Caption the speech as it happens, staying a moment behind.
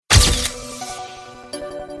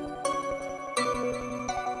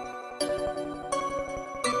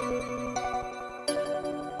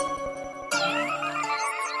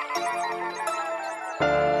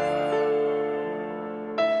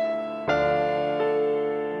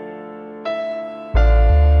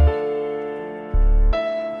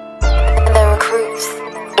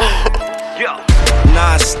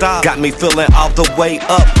stop. Got me feeling all the way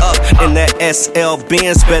up. In that SL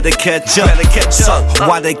Benz, better catch up. So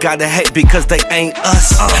why they gotta hate? Because they ain't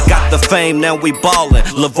us. Got the fame, now we ballin'.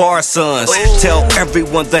 LeVar sons. Tell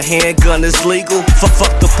everyone the handgun is legal.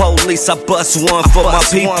 Fuck the police, I bust one for my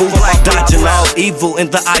people. Dodging all evil in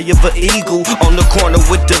the eye of an eagle. On the corner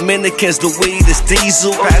with Dominicans, the weed is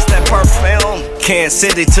diesel. Pass that perfume. Kansas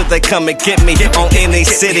City till they come and get me. On any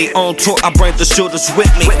city, on tour, I bring the shooters with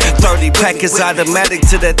me. 30 packets automatic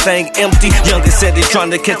to that thing empty. Youngest said he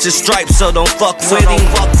tryna catch a stripe, so don't fuck with him.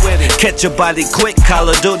 Catch your body quick, Call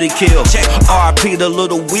of Duty kill. RP the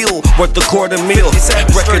little wheel, worth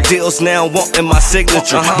 $250,000. Record deals now wanting my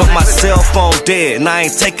signature, but my cell phone dead, and I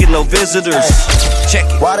ain't taking no visitors. Check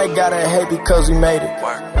it. Why they gotta hate? Because we made it.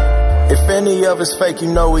 If any of it's fake,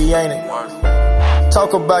 you know we ain't it.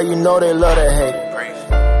 Talk about, you know they love that hate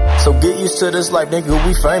it. So get used to this like, nigga,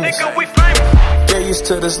 we famous. Get used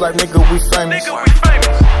to this like, nigga, we famous.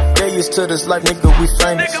 Get used to this like, nigga, we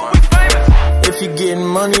famous. If you getting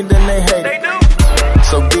money, then they hate it.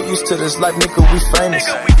 So get used to this like, nigga, we famous.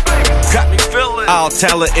 Got me feeling all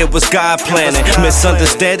talent, it was God planning.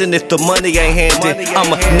 Misunderstanding if the money ain't handed.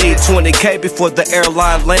 I'ma need 20K before the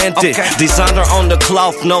airline landed. Designer on the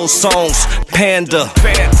cloth, no songs. Panda,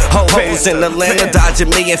 ho-hos in Atlanta, dodging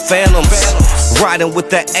me and phantoms. Riding with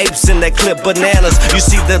the apes in that clip bananas. You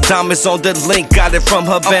see the diamonds on the link, got it from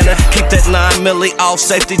Havana. Keep that 9 milli off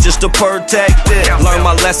safety just to protect it. Learn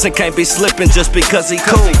my lesson, can't be slipping just because he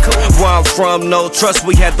cool. Where I'm from, no trust,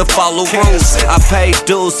 we had to follow rules. I paid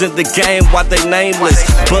dues in the game while they nameless.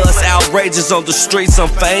 Buzz outrageous on the streets, I'm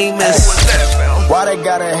famous. Why they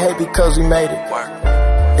gotta hate? Because we made it.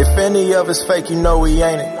 If any of it's fake, you know we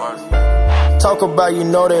ain't it. Talk about, you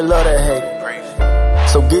know they love that hate it.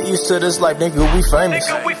 So get used to this like, nigga, we famous.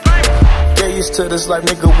 Get used to this like,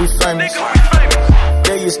 nigga, we famous.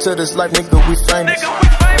 Get used to this like, nigga, we famous.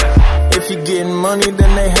 If you getting money,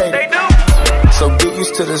 then they hate it. So get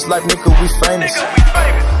used to this like, nigga, we famous.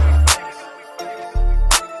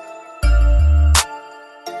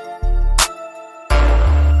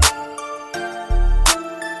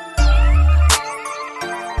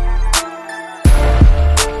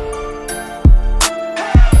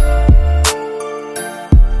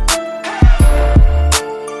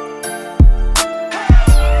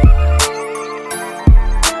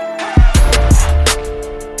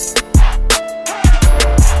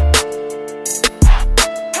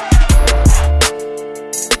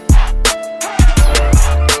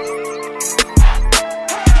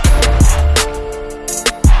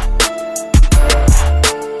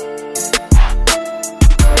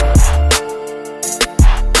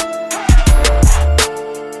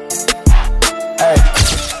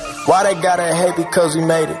 Why they gotta hate? Because we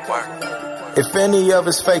made it. If any of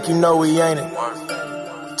it's fake, you know we ain't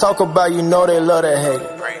it. Talk about, you know they love that hate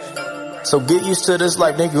it. So get used to this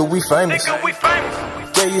like, nigga, we famous.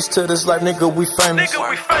 Get used to this like, nigga, we famous.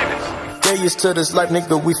 Get used to this like,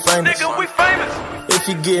 nigga, we famous. If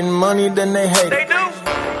you getting money, then they hate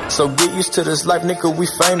it. So get used to this like, nigga, we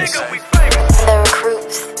famous.